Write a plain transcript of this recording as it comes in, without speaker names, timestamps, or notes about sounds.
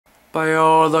By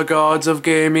all the gods of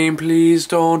gaming, please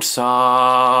don't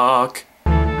suck.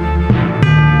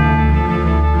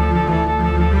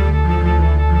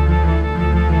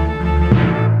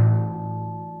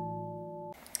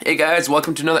 Hey guys,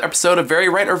 welcome to another episode of Very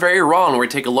Right or Very Wrong, where we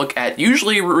take a look at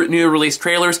usually new release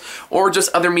trailers or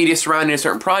just other media surrounding a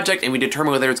certain project, and we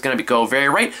determine whether it's going to go very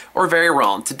right or very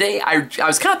wrong. Today, I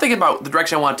was kind of thinking about the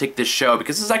direction I want to take this show,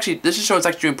 because this show is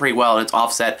actually doing pretty well and it's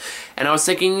offset, and I was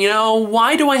thinking, you know,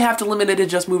 why do I have to limit it to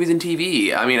just movies and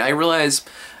TV? I mean, I realize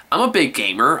I'm a big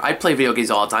gamer. I play video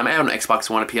games all the time. I have an Xbox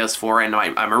One, a PS4, and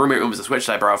my roommate owns a Switch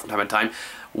that I borrow from time to time.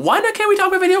 Why can't we talk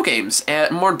about video games?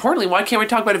 And more importantly, why can't we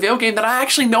talk about a video game that I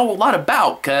actually know a lot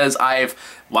about? Because I've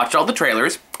watched all the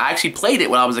trailers, I actually played it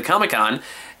when I was at Comic-Con,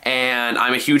 and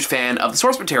I'm a huge fan of the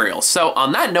source material. So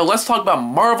on that note, let's talk about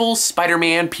Marvel's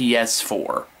Spider-Man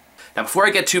PS4. Now, before I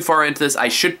get too far into this, I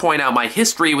should point out my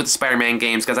history with the Spider-Man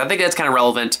games, because I think that's kind of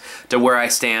relevant to where I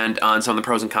stand on some of the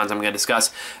pros and cons I'm going to discuss.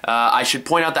 I should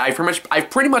point out that I've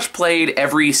pretty much played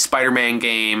every Spider-Man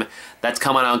game that's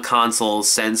come out on consoles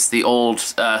since the old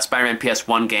Spider-Man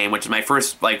PS1 game, which is my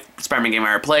first Spider-Man game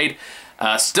I ever played.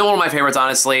 Still one of my favorites,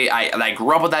 honestly. I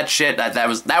grew up with that shit. That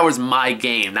was my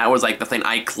game. That was like the thing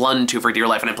I clung to for dear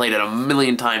life, and I played it a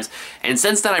million times. And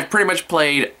since then, I've pretty much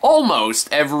played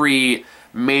almost every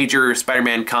major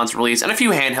Spider-Man console release, and a few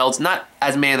handhelds, not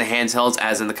as many in the handhelds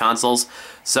as in the consoles.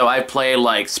 So I've played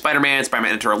like Spider-Man,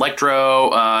 Spider-Man Enter Electro,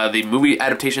 the movie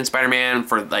adaptation Spider-Man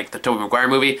for like the Tobey Maguire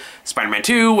movie, Spider-Man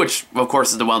 2, which of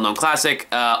course is the well-known classic,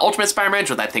 Ultimate Spider-Man,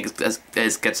 which I think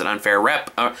gets an unfair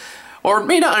rep, or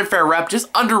maybe not unfair rep, just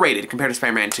underrated compared to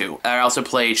Spider-Man 2. I also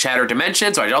played Shattered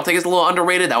Dimension, so I don't think it's a little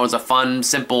underrated. That was a fun,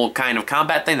 simple kind of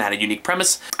combat thing that had a unique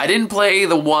premise. I didn't play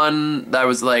the one that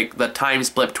was like the time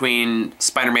split between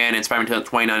Spider-Man and Spider-Man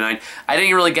 2099. I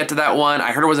didn't really get to that one.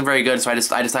 I heard it wasn't very good, so I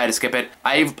decided to skip it.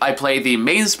 I played the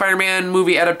Amazing Spider-Man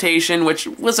movie adaptation, which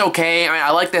was okay. I mean, I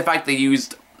like the fact they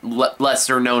used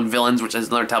lesser known villains, which is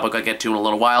another topic I'll get to in a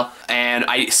little while. And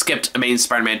I skipped Amazing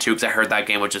Spider-Man 2 because I heard that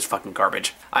game was just fucking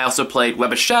garbage. I also played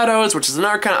Web of Shadows, which is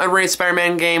another kind of underrated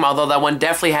Spider-Man game, although that one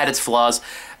definitely had its flaws.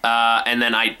 And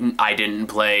then I didn't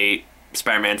play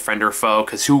Spider-Man Friend or Foe,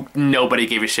 because nobody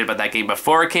gave a shit about that game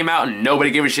before it came out, and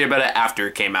nobody gave a shit about it after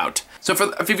it came out. So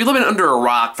if you've lived under a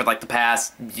rock for like the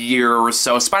past year or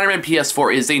so, Spider-Man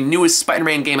PS4 is the newest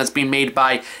Spider-Man game that's being made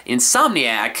by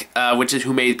Insomniac, which is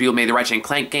who made the Ratchet &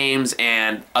 Clank games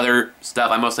and other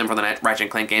stuff. I mostly am from the Ratchet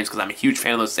 & Clank games because I'm a huge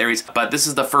fan of those series. But this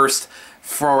is the first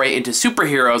foray into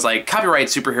superheroes, like copyright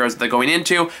superheroes that they're going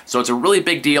into, so it's a really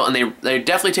big deal, and they're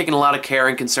definitely taking a lot of care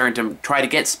and concern to try to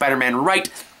get Spider-Man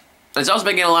right. It's also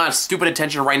been getting a lot of stupid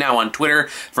attention right now on Twitter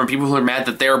from people who are mad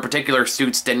that their particular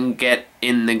suits didn't get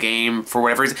in the game for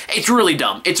whatever reason. It's really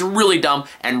dumb. It's really dumb.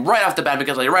 And right off the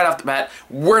bat,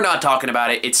 we're not talking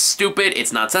about it. It's stupid,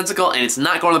 it's nonsensical, and it's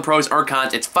not going to the pros or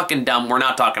cons. It's fucking dumb. We're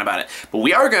not talking about it. But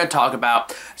we are going to talk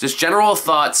about just general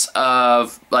thoughts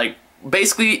of, like,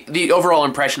 basically the overall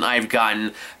impression I've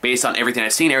gotten based on everything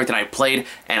I've seen, everything I've played,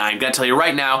 and I'm going to tell you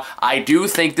right now, I do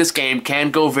think this game can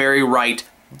go very right,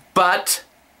 but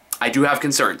I do have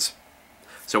concerns.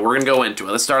 So we're going to go into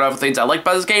it. Let's start off with things I like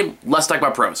about this game. Let's talk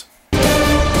about pros.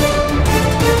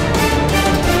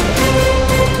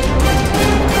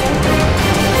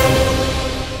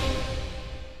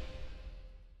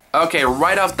 Okay,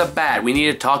 right off the bat, we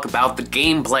need to talk about the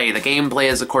gameplay. The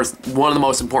gameplay is, of course, one of the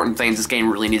most important things this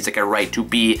game really needs to get right to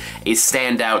be a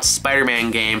standout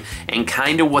Spider-Man game, and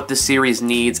kind of what the series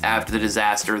needs after the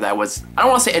disaster that was, I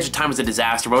don't want to say Edge of Time was a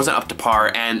disaster, but it wasn't up to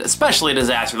par, and especially a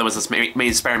disaster that was this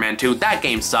Amazing Spider-Man 2. That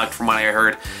game sucked from what I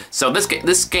heard. So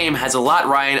this game has a lot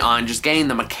riding on just getting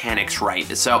the mechanics right.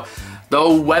 So the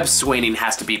web swinging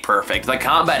has to be perfect. The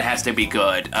combat has to be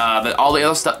good. All the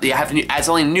other stuff, you have to add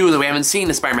something new that we haven't seen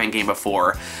in a Spider-Man game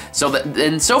before.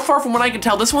 And so far from what I can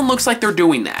tell, this one looks like they're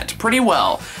doing that pretty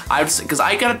well. Because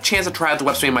I got a chance to try out the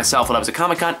web swinging myself when I was at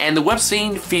Comic-Con, and the web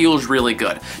swinging feels really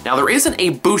good. Now, there isn't a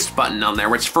boost button on there,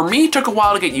 which for me took a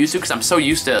while to get used to, because I'm so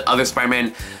used to other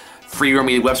Spider-Man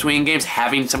free-roaming web swinging games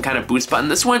having some kind of boost button.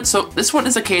 This one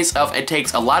is a case of it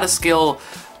takes a lot of skill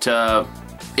to.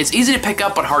 It's easy to pick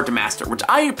up but hard to master, which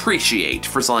I appreciate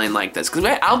for something like this, because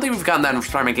I don't think we've gotten that in a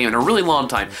Spider-Man game in a really long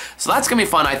time. So that's going to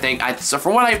be fun, I think. So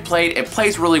from what I've played, it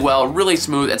plays really well, really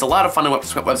smooth. It's a lot of fun to web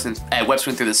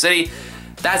swing through the city.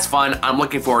 That's fun. I'm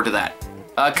looking forward to that.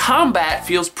 Combat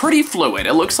feels pretty fluid.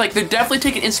 It looks like they're definitely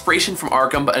taking inspiration from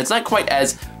Arkham, but it's not quite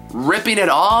as ripping it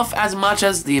off as much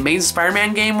as the Amazing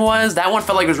Spider-Man game was. That one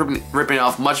felt like it was ripping it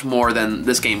off much more than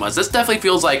this game was. This definitely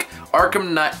feels like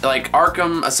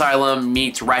Arkham Asylum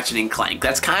meets Ratchet & Clank.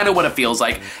 That's kind of what it feels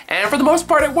like, and for the most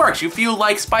part it works. You feel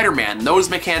like Spider-Man. Those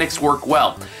mechanics work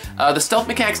well. The stealth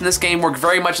mechanics in this game work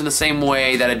very much in the same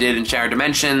way that it did in Shattered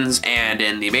Dimensions and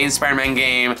in the Amazing Spider-Man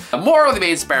game. More of the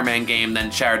Amazing Spider-Man game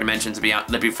than Shattered Dimensions,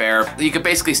 to be fair. You could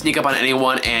basically sneak up on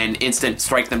anyone and instant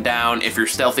strike them down if you're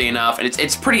stealthy enough. And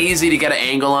it's pretty easy to get an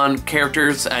angle on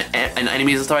characters and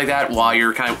enemies and stuff like that while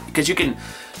you're because you can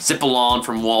zip along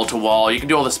from wall to wall. You can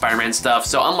do all the Spider-Man stuff.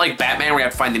 So unlike Batman, where you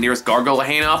have to find the nearest gargoyle to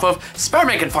hang off of,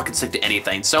 Spider-Man can fucking stick to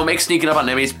anything. So it makes sneaking up on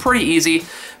enemies pretty easy.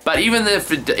 But even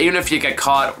if you get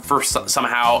caught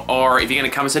somehow, or if you get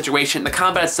in a combat situation, the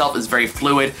combat itself is very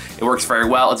fluid. It works very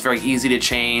well. It's very easy to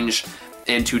change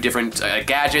into different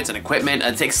gadgets and equipment.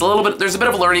 It takes a little bit, there's a bit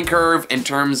of a learning curve in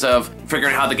terms of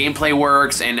figuring how the gameplay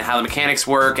works and how the mechanics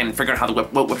work and figuring out how the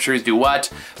whip shooters do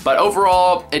what. But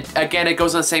overall, it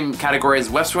goes in the same category as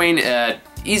Web Swing.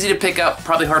 Easy to pick up,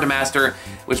 probably hard to master,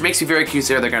 which makes me very curious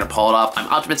if they're going to pull it off. I'm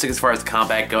optimistic as far as the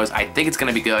combat goes. I think it's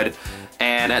going to be good.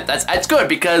 And that's good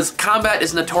because combat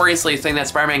is notoriously a thing that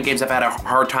Spider-Man games have had a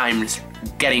hard time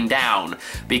getting down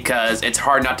because it's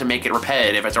hard not to make it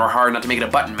repetitive. It's hard not to make it a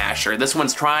button masher. This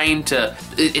one's trying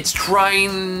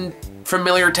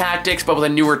familiar tactics, but with a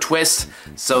newer twist.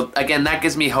 So again, that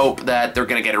gives me hope that they're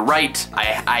gonna get it right.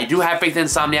 I do have faith in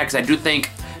Insomniac because I do think,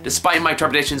 despite my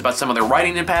trepidations about some of their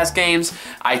writing in past games,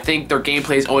 I think their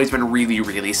gameplay has always been really,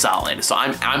 really solid. So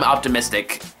I'm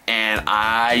optimistic, and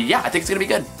yeah, I think it's gonna be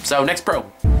good. So next pro.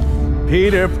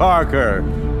 Peter Parker,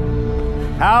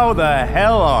 how the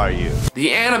hell are you?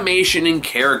 The animation and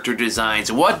character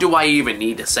designs, what do I even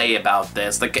need to say about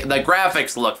this? The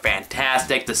graphics look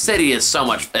fantastic, the city is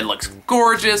it looks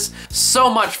gorgeous, so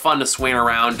much fun to swing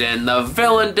around in. The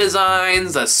villain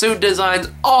designs, the suit designs,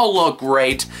 all look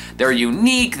great. They're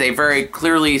unique, they very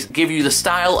clearly give you the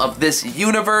style of this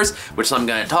universe, which I'm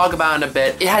gonna talk about in a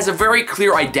bit. It has a very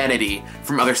clear identity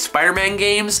from other Spider-Man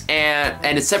games,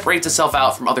 and it separates itself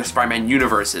out from other Spider-Man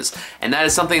universes. And that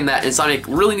is something that Insomniac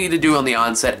really need to do on the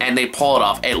onset, and they pull it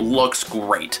off. It looks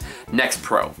great. Next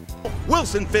pro.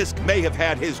 Wilson Fisk may have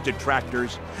had his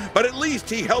detractors, but at least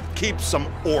he helped keep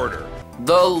some order.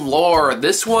 The lore.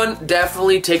 This one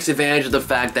definitely takes advantage of the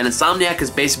fact that Insomniac is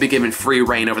basically given free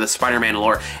reign over the Spider-Man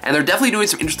lore, and they're definitely doing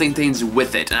some interesting things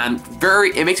with it, and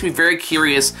it makes me very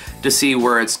curious to see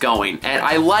where it's going. And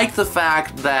I like the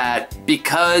fact that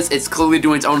because it's clearly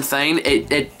doing its own thing,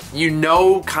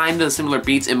 kind of similar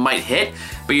beats it might hit,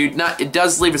 but it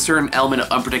does leave a certain element of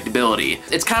unpredictability.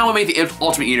 It's kind of what made the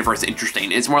Ultimate Universe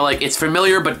interesting. It's more like it's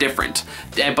familiar but different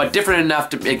enough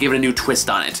to give it a new twist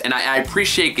on it. And I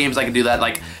appreciate games that can do that.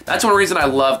 Like, that's one reason I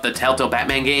love the Telltale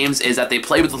Batman games, is that they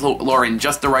play with the lore in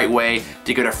just the right way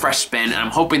to give it a fresh spin. And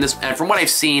I'm hoping this, and from what I've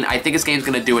seen, I think this game's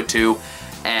gonna do it too.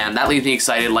 And that leaves me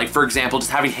excited. Like, for example,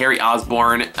 just having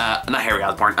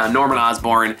Norman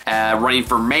Osborn running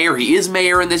for mayor. He is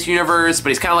mayor in this universe, but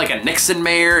he's kind of like a Nixon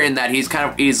mayor in that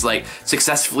he's like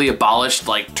successfully abolished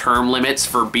like term limits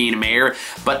for being mayor.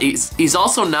 But he's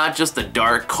also not just the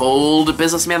dark, cold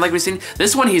businessman like we've seen.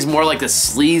 This one, he's more like a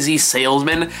sleazy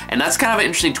salesman, and that's kind of an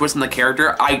interesting twist in the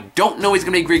character. I don't know if he's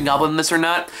gonna be Green Goblin in this or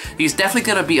not. He's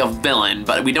definitely gonna be a villain,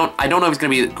 but I don't know if he's gonna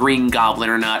be Green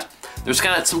Goblin or not. There's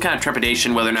some kind of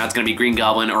trepidation whether or not it's going to be Green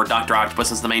Goblin or Dr.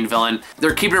 Octopus as the main villain.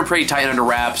 They're keeping it pretty tight under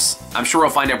wraps. I'm sure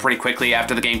we'll find out pretty quickly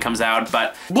after the game comes out,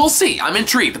 but we'll see. I'm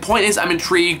intrigued. The point is, I'm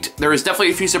intrigued. There is definitely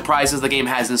a few surprises the game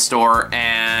has in store,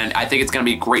 and I think it's going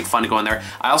to be great fun to go in there.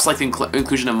 I also like the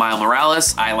inclusion of Miles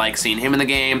Morales. I like seeing him in the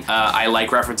game. I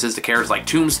like references to characters like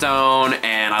Tombstone,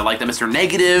 and I like that Mr.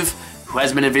 Negative, who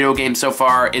has been in video games so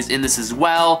far, is in this as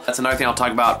well. That's another thing I'll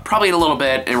talk about probably in a little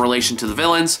bit in relation to the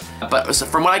villains. But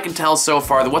from what I can tell so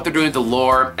far, what they're doing with the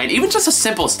lore, and even just the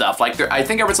simple stuff, like I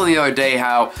think I read something the other day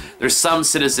how there's some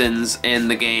citizens in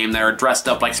the game that are dressed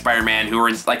up like Spider-Man who are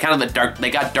in like kind of the dark, they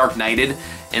got Dark Knighted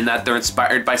in that they're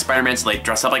inspired by Spider-Man, so they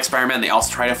dress up like Spider-Man. They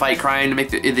also try to fight crime to make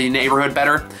the neighborhood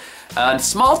better.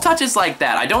 Small touches like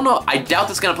that. I don't know, I doubt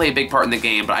that's gonna play a big part in the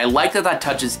game, but I like that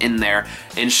touch is in there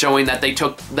and showing that they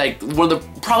took, like,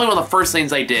 probably one of the first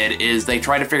things they did is they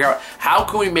tried to figure out how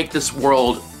can we make this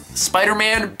world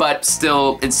Spider-Man, but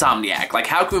still Insomniac. Like,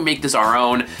 how can we make this our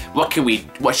own? What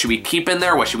should we keep in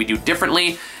there? What should we do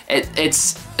differently?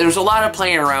 There's a lot of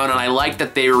playing around, and I like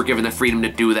that they were given the freedom to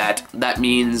do that. That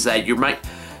means that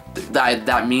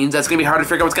that means that's gonna be hard to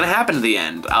figure out what's gonna happen to the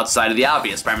end, outside of the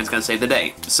obvious. Spider-Man's gonna save the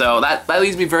day. So that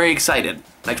leaves me very excited.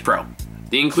 Next pro.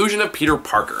 The inclusion of Peter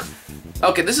Parker.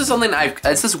 Okay, this is something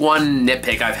it's this one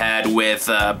nitpick I've had with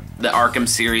the Arkham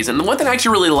series, and the one thing I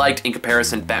actually really liked in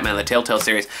comparison to Batman the Telltale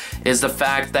series is the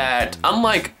fact that,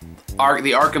 unlike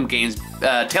the Arkham games,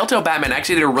 Telltale Batman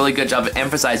actually did a really good job of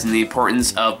emphasizing the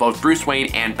importance of both Bruce Wayne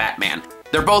and Batman.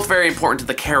 they're both very important to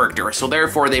the character, so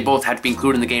therefore they both have to be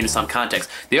included in the game to some context.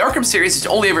 The Arkham series is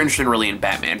only ever interested really in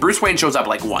Batman. Bruce Wayne shows up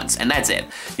like once, and that's it.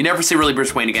 You never see really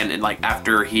Bruce Wayne again in, like,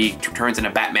 after he turns into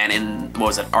Batman in, what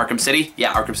was it, Arkham City?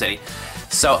 Yeah, Arkham City.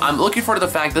 So I'm looking forward to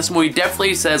the fact this movie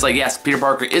definitely says, like, yes, Peter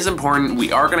Parker is important.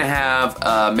 We are gonna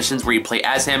have missions where you play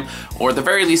as him, or at the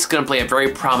very least gonna play a very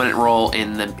prominent role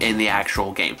in the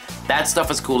actual game. That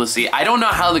stuff is cool to see. I don't know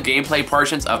how the gameplay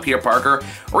portions of Peter Parker,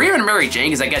 or even Mary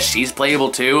Jane, because I guess she's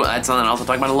playable too. That's something else I'll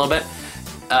talk about in a little bit.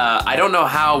 I don't know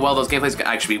how well those gameplays can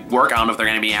actually work. I don't know if they're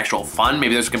gonna be actual fun.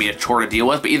 Maybe there's gonna be a chore to deal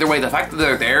with, but either way, the fact that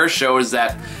they're there shows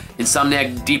that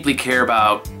Insomniac deeply care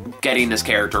about getting this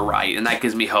character right, and that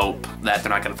gives me hope that they're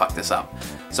not gonna fuck this up.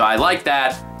 So I like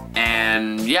that,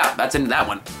 and yeah, that's into that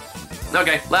one.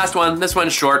 Okay, last one. This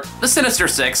one's short. The Sinister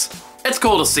Six. It's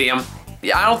cool to see them.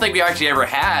 Yeah, I don't think we actually ever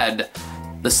had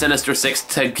the Sinister Six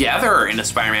together in a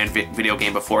Spider-Man video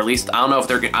game before. At least I don't know if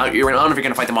they're I don't know if you're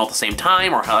gonna fight them all at the same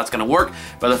time or how that's gonna work.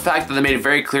 But the fact that they made a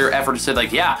very clear effort to say,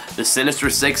 like, yeah, the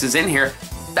Sinister Six is in here,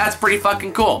 that's pretty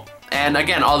fucking cool. And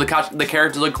again, all the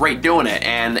characters look great doing it,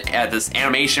 and this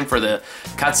animation for the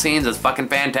cutscenes is fucking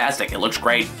fantastic. It looks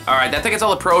great. All right, I think it's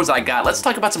all the pros I got. Let's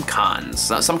talk about some cons,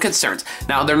 some concerns.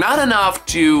 Now, they're not enough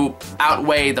to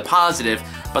outweigh the positive,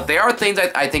 but they are things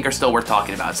I think are still worth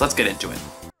talking about. So let's get into it.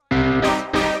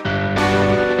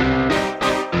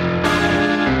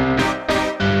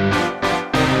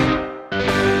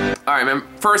 Alright, my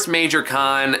first major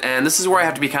con, and this is where I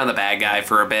have to be kind of the bad guy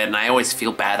for a bit, and I always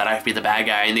feel bad that I have to be the bad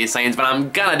guy in these things, but I'm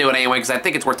gonna do it anyway because I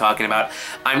think it's worth talking about.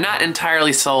 I'm not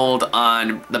entirely sold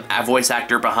on the voice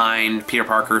actor behind Peter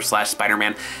Parker /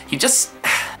 Spider-Man. He just,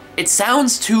 it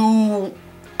sounds too,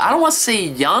 I don't want to say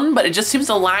young, but it just seems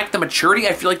to lack the maturity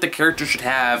I feel like the character should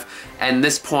have at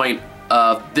this point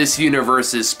of this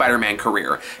universe's Spider-Man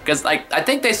career. Because, like, I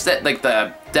think they said, like,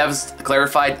 the devs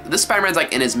clarified, this Spider-Man's,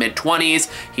 like, in his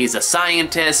mid-20s, he's a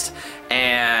scientist,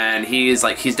 and he's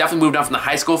definitely moved on from the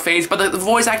high school phase, but the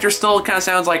voice actor still kind of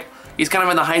sounds like he's kind of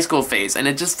in the high school phase, and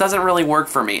it just doesn't really work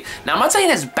for me. Now, I'm not saying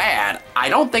it's bad. I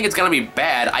don't think it's gonna be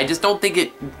bad. I just don't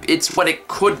think it's what it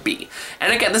could be.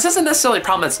 And again, this isn't necessarily a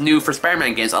problem that's new for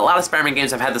Spider-Man games. A lot of Spider-Man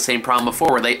games have had the same problem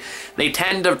before, where they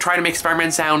tend to try to make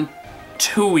Spider-Man sound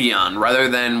too young rather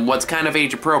than what's kind of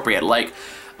age appropriate. Like,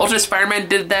 Ultimate Spider-Man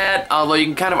did that, although you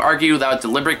can kind of argue that was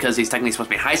deliberate because he's technically supposed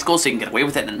to be in high school, so you can get away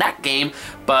with it in that game.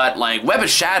 But like Web of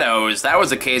Shadows, that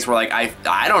was a case where, like,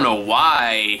 I don't know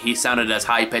why he sounded as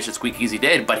high-pitched and squeaky as he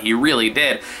did, but he really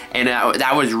did, and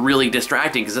that was really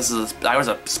distracting because that was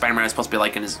a Spider-Man that's supposed to be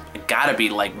like in his, gotta be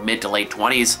like mid to late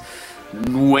 20s,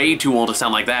 way too old to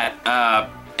sound like that.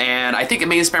 And I think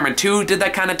Amazing Spider-Man 2 did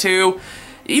that kind of too.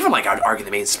 Even, like, I'd argue the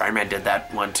main Spider-Man did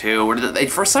that one too. Or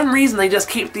for some reason, they just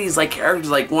keep these, like, characters,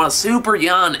 like, super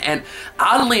young. And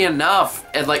oddly enough,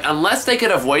 like, unless they get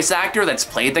a voice actor that's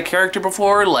played the character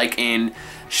before, like in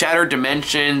Shattered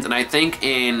Dimensions, and I think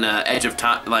in Edge of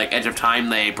Time,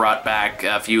 they brought back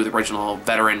a few of the original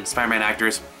veteran Spider-Man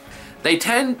actors. They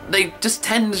just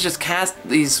tend to just cast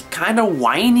these kind of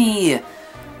whiny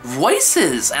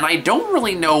voices, and I don't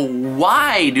really know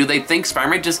why. Do they think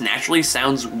Spider-Man just naturally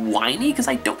sounds whiny? Because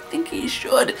I don't think he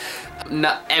should.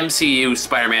 MCU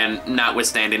Spider-Man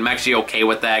notwithstanding, I'm actually okay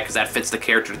with that because that fits the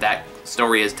character that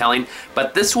story is telling.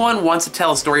 But this one wants to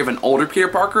tell a story of an older Peter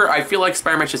Parker. I feel like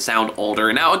Spider-Man should sound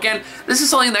older. Now again, this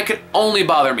is something that could only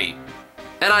bother me,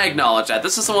 and I acknowledge that.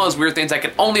 This is one of those weird things that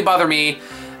could only bother me.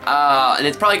 And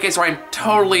it's probably a case where I'm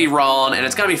totally wrong, and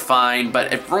it's gonna be fine.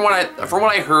 But from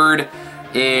what I heard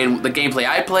in the gameplay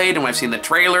I played and when I've seen the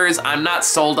trailers, I'm not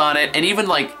sold on it. And even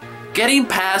like getting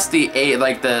past the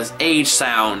age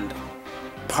sound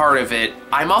part of it,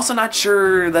 I'm also not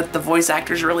sure that the voice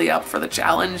actor's really up for the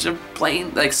challenge of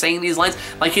playing, like, saying these lines.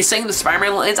 Like, he's saying the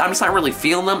Spider-Man lines, I'm just not really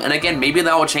feeling them. And again, maybe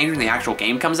that will change when the actual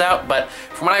game comes out. But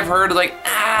from what I've heard, like,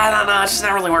 I don't know, it's just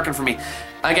not really working for me.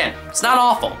 Again, it's not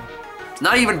awful. It's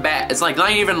not even bad. It's like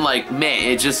not even like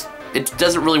meh. It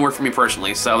doesn't really work for me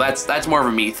personally, so that's more of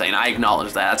a me thing. I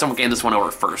acknowledge that. That's why I'm getting this one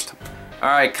over first. All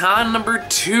right, con number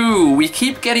 2. We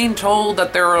keep getting told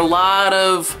that there are a lot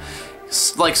of,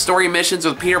 like, story missions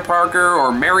with Peter Parker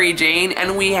or Mary Jane,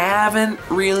 and we haven't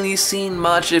really seen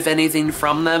much, if anything,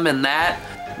 from them, and that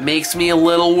makes me a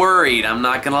little worried. I'm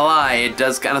not gonna lie. It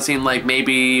does kind of seem like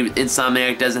maybe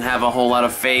Insomniac doesn't have a whole lot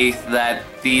of faith that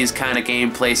these kind of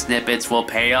gameplay snippets will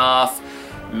pay off.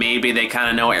 Maybe they kind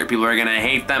of know people are gonna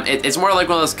hate them. It's more like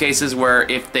one of those cases where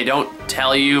if they don't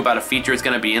tell you about a feature that's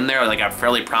gonna be in there, like a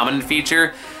fairly prominent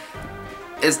feature,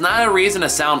 it's not a reason to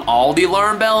sound all the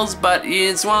alarm bells, but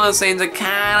it's one of those things that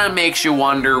kind of makes you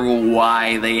wonder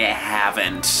why they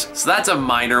haven't. So that's a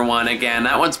minor one. Again,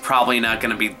 that one's probably not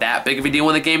going to be that big of a deal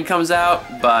when the game comes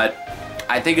out, but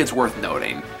I think it's worth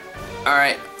noting. All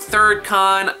right, third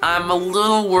con, I'm a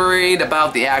little worried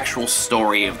about the actual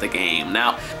story of the game.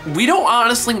 Now, we don't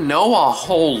honestly know a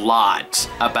whole lot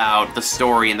about the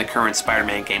story in the current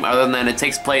Spider-Man game, other than it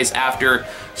takes place after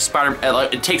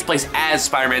it takes place as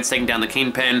Spider-Man's taking down the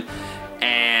Kingpin,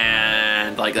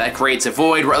 and like that creates a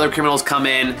void where other criminals come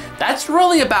in. That's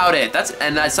really about it.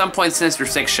 And at some point Sinister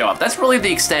Six show up. That's really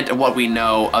the extent of what we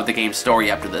know of the game's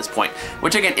story up to this point,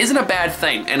 which again isn't a bad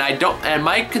thing. And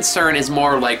my concern is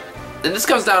more like, and this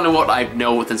comes down to what I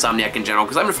know with Insomniac in general,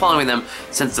 because I've been following them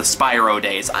since the Spyro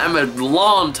days. I'm a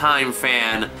long-time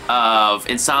fan of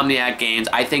Insomniac games.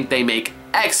 I think they make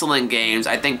excellent games.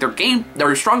 I think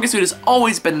their strongest suit has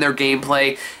always been their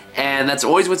gameplay, and that's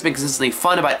always what's been consistently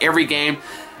fun about every game.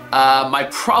 My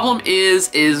problem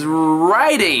is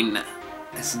writing.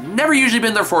 It's never usually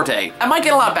been their forte. I might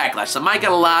get a lot of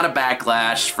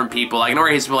backlash. From people. I can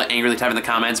already hear people angrily type in the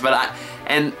comments,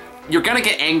 and you're gonna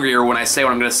get angrier when I say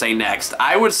what I'm gonna say next.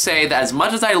 I would say that as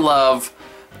much as I love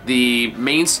the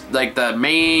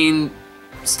mainstay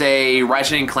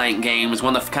Ratchet & Clank games,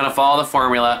 one that kind of follow the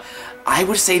formula, I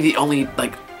would say the only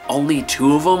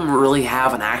two of them really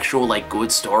have an actual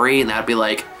good story, and that'd be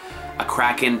like A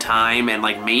Crack in Time and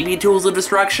maybe Tools of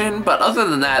Destruction. But other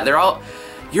than that,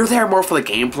 you're there more for the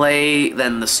gameplay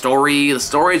than the story. The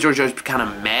stories are just kind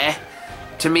of meh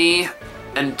to me,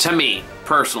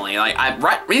 personally.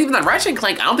 Even that Ratchet &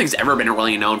 Clank, I don't think it's ever been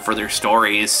really known for their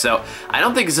stories, so I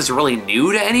don't think it's just really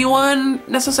new to anyone,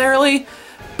 necessarily.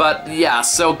 But yeah,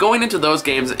 so going into those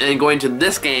games and going to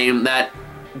this game that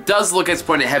does look at its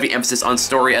point a heavy emphasis on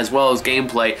story as well as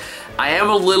gameplay, I am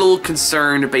a little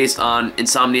concerned based on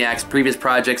Insomniac's previous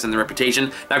projects and their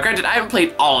reputation. Now granted, I haven't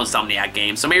played all Insomniac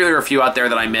games, so maybe there are a few out there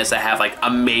that I miss that have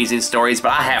amazing stories,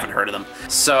 but I haven't heard of them.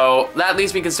 So that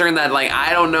leaves me concerned that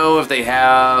I don't know if they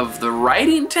have the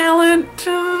writing talent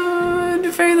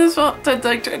to figure this out,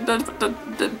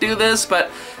 to do this,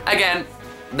 but again,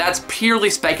 that's purely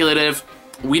speculative.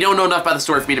 We don't know enough about the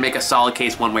story for me to make a solid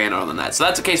case one way or another than that. So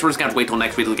that's a case we're just gonna have to wait till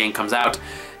next week till the game comes out,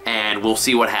 and we'll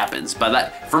see what happens.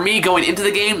 But for me, going into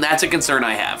the game, that's a concern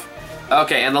I have.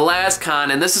 Okay, and the last con,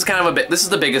 and this is kind of this is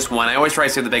the biggest one. I always try to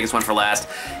save the biggest one for last,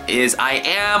 is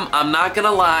I'm not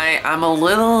gonna lie, I'm a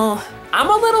little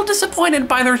disappointed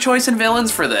by their choice in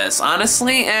villains for this,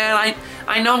 honestly, and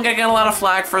I know I'm gonna get a lot of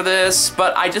flack for this,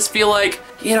 but I just feel like,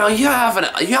 you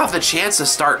have the chance to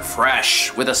start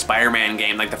fresh with a Spider-Man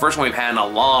game, like the first one we've had in a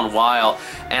long while,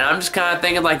 and I'm just kind of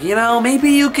thinking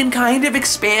maybe you can kind of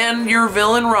expand your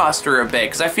villain roster a bit,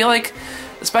 because I feel like,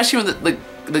 especially with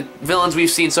the villains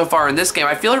we've seen so far in this game,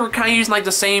 I feel like we're kind of using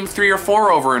the same 3 or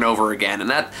 4 over and over again, and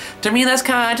that, to me, that's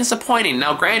kind of disappointing.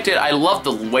 Now granted, I love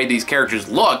the way these characters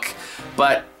look,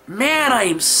 but man, I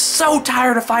am so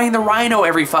tired of fighting the Rhino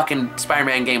every fucking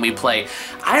Spider-Man game we play.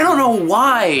 I don't know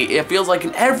why it feels like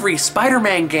in every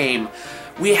Spider-Man game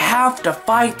we have to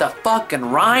fight the fucking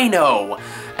Rhino.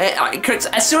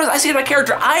 As soon as I see my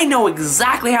character, I know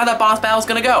exactly how that boss battle's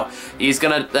gonna go. I'm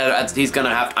gonna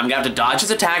have to dodge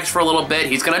his attacks for a little bit.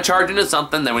 He's gonna charge into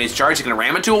something. Then when he's charged, he's gonna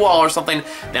ram into a wall or something.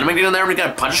 Then I'm gonna get in there and I'm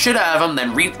gonna punch the shit out of him.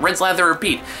 Then rinse, lather,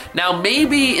 repeat. Now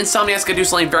maybe Insomniac's gonna do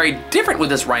something very different with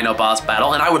this Rhino boss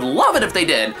battle, and I would love it if they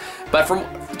did. But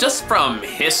just from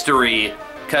history,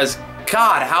 because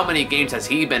God, how many games has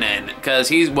he been in? Because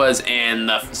he was in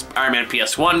the Spider-Man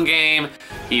PS1 game,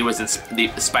 he was in the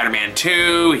Spider-Man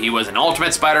 2, he was in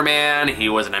Ultimate Spider-Man, he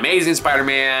was in Amazing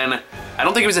Spider-Man. I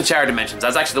don't think he was in Shattered Dimensions.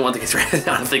 That's actually the one thing he's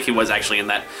I don't think he was actually in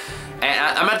that.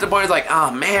 And I'm at the point it's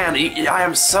oh man, I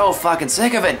am so fucking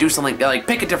sick of it. Do something,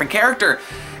 pick a different character.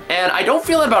 And I don't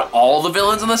feel that about all the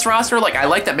villains on this roster. I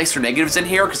like that Mr. Negative's in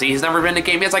here because he's never been in a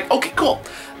game yet. It's okay, cool.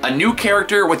 A new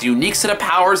character with a unique set of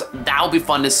powers, that'll be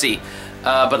fun to see.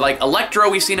 But Electro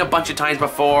we've seen a bunch of times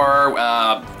before,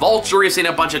 Vulture we've seen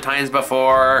a bunch of times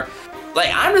before.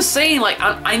 I'm just saying,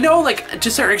 I know, to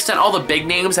a certain extent, all the big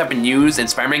names have been used in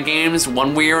Spider-Man games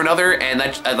one way or another, and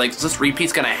that, this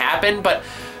repeat's gonna happen, but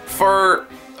for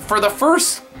the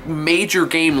first major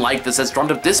game like this that's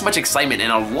drummed up this much excitement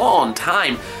in a long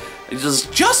time,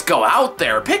 just go out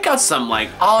there, pick out some,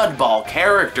 oddball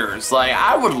characters.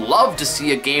 I would love to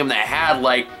see a game that had,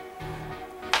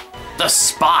 the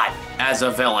Spot as a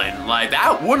villain.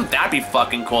 Wouldn't that be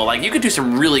fucking cool? You could do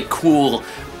some really cool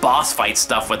boss fight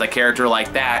stuff with a character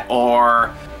like that,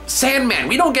 or Sandman.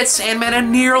 We don't get Sandman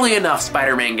in nearly enough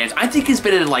Spider-Man games. I think he's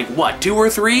been in, what, 2 or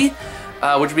 3? Which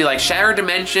would be, Shattered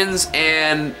Dimensions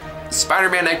and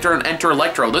Spider-Man, Enter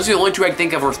Electro. Those are the only two I can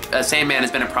think of where Sandman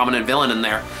has been a prominent villain in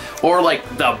there. Or like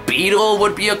the Beetle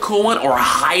would be a cool one, or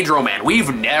Hydro Man.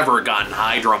 We've never gotten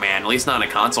Hydro Man, at least not in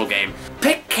a console game.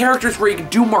 Pick characters where you can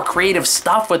do more creative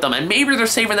stuff with them, and maybe they're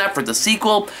saving that for the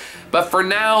sequel. But for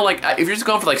now, like, if you're just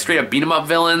going for like straight up beat 'em up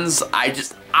villains, I don't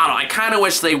know, I kind of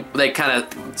wish they kind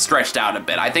of stretched out a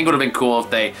bit. I think it would have been cool if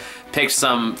they picked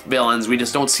some villains we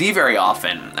just don't see very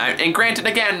often. And granted,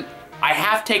 again, I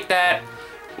have to take that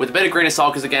with a bit of grain of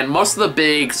salt, because again, most of the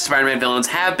big Spider-Man villains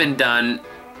have been done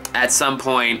at some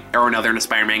point or another in a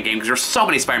Spider-Man game, because there's so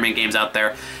many Spider-Man games out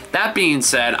there. That being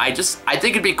said, I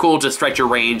think it'd be cool to stretch your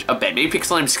range a bit. Maybe pick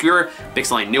something obscure, pick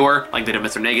something newer, like they did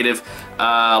Mr. Negative.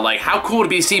 Like, how cool would it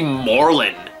be to see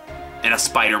Morlun in a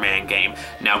Spider-Man game?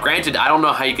 Now, granted, I don't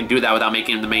know how you can do that without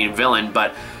making him the main villain,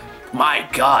 but my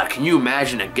God, can you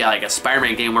imagine a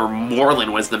Spider-Man game where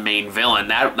Morlun was the main villain?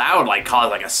 That would like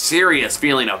cause like a serious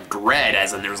feeling of dread,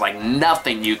 as in there's like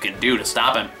nothing you can do to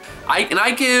stop him.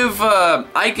 I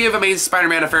give Amazing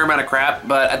Spider-Man a fair amount of crap,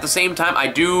 but at the same time, I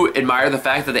do admire the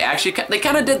fact that they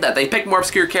kind of did that. They picked more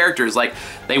obscure characters, like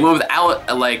they went with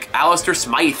Alistair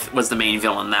Smythe was the main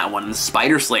villain in that one, and the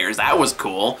Spider Slayers. That was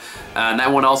cool. And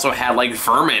that one also had like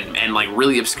Vermin and like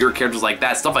really obscure characters like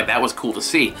that. Stuff like that was cool to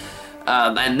see.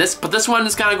 But this one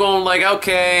is kind of going like,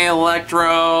 okay,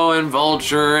 Electro and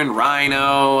Vulture and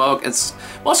Rhino.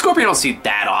 Well, Scorpion don't see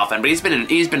that often, but he's been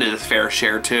in his fair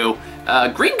share too.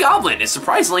 Green Goblin is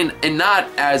surprisingly in not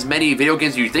as many video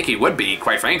games as you'd think he would be,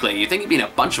 quite frankly. You'd think he'd be in a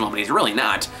bunch of them, but he's really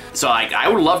not. So I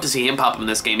would love to see him pop up in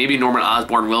this game. Maybe Norman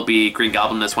Osborn will be Green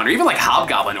Goblin this one, or even like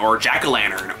Hobgoblin, or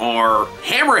Jack-O-Lantern, or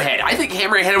Hammerhead. I think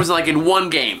Hammerhead was like in one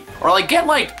game. Or like get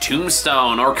like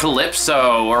Tombstone, or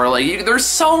Calypso, or like, there's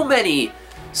so many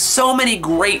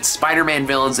great Spider-Man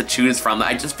villains to choose from.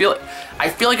 I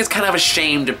feel like it's kind of a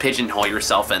shame to pigeonhole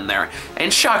yourself in there.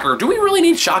 And Shocker, do we really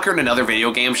need Shocker in another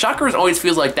video game? Shocker always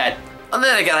feels like that. And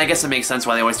then again, I guess it makes sense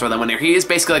why they always throw them in there. He is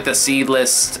basically like the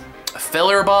seedless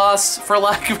filler boss, for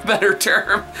lack of a better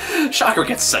term. Shocker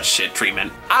gets such shit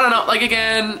treatment. I don't know, like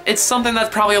again, it's something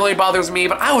that probably only bothers me,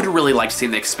 but I would really like to see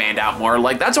them expand out more.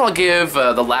 Like, that's what I'll give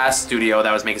the last studio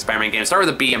that was making Spider-Man games. Started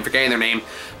with a B, I'm forgetting their name,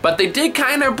 but they did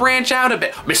kind of branch out a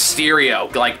bit.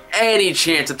 Mysterio, like any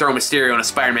chance to throw Mysterio in a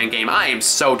Spider-Man game, I am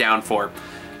so down for.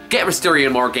 Get Mysterio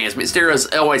in more games. Mysterio is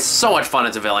always so much fun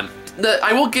as a villain.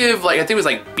 I will give, like, I think it was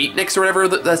like Beatniks or whatever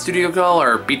that studio called,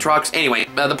 or Beatrox. Anyway,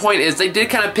 the point is they did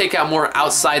kind of pick out more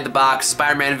outside the box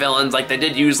Spider-Man villains. Like, they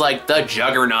did use like the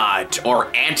Juggernaut,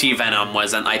 or Anti-Venom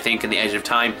was, I think, in the Edge of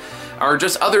Time, or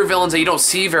just other villains that you don't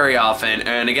see very often.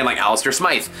 And again, like Alistair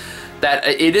Smythe, that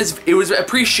it was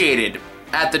appreciated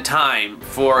at the time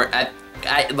for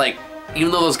like,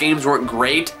 even though those games weren't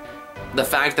great, the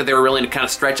fact that they were willing to kind of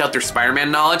stretch out their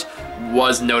Spider-Man knowledge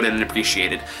was noted and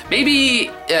appreciated.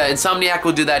 Maybe Insomniac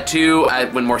will do that too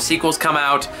when more sequels come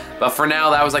out, but for now,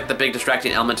 that was like the big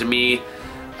distracting element to me.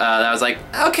 That was like,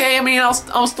 okay, I mean, I'll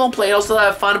still play it, I'll still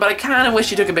have fun, but I kind of wish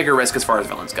you took a bigger risk as far as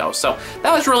villains go. So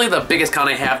that was really the biggest con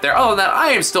I have there. Other than that, I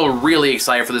am still really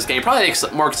excited for this game. Probably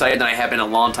more excited than I have been in a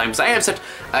long time, because I am such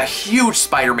a huge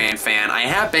Spider-Man fan. I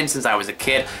have been since I was a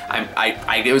kid.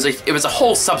 It was a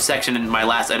whole subsection in my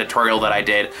last editorial that I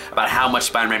did about how much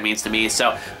Spider-Man means to me.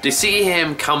 So to see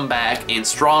him come back in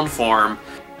strong form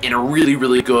in a really,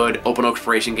 really good open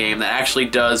exploration game that actually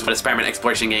does what a Spider-Man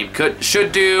exploration game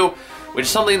should do, which is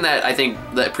something that I think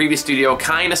the previous studio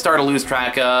kind of started to lose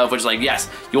track of, which is like, yes,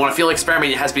 you want to feel like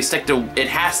Spider-Man, it has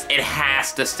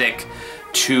to stick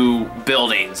to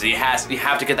buildings. You have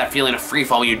to get that feeling of free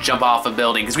fall when you jump off a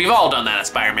building, because we've all done that in a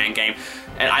Spider-Man game.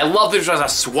 And I love there's a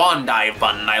swan dive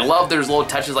button. I love there's little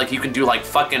touches like you can do like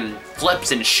fucking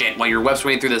flips and shit while you're web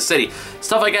swinging through the city.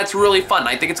 Stuff like that's really fun.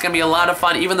 I think it's gonna be a lot of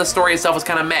fun. Even the story itself was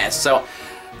kind of mess. So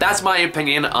that's my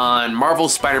opinion on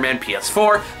Marvel's Spider-Man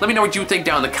PS4. Let me know what you think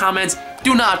down in the comments.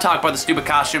 Do not talk about the stupid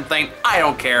costume thing. I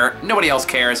don't care. Nobody else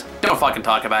cares. Don't fucking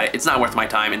talk about it. It's not worth my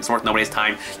time, and it's worth nobody's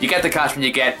time. You get the costume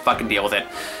you get, fucking deal with it.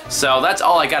 So that's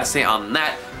all I gotta say on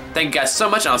that. Thank you guys so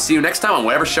much, and I'll see you next time on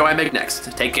whatever show I make next.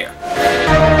 Take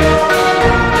care.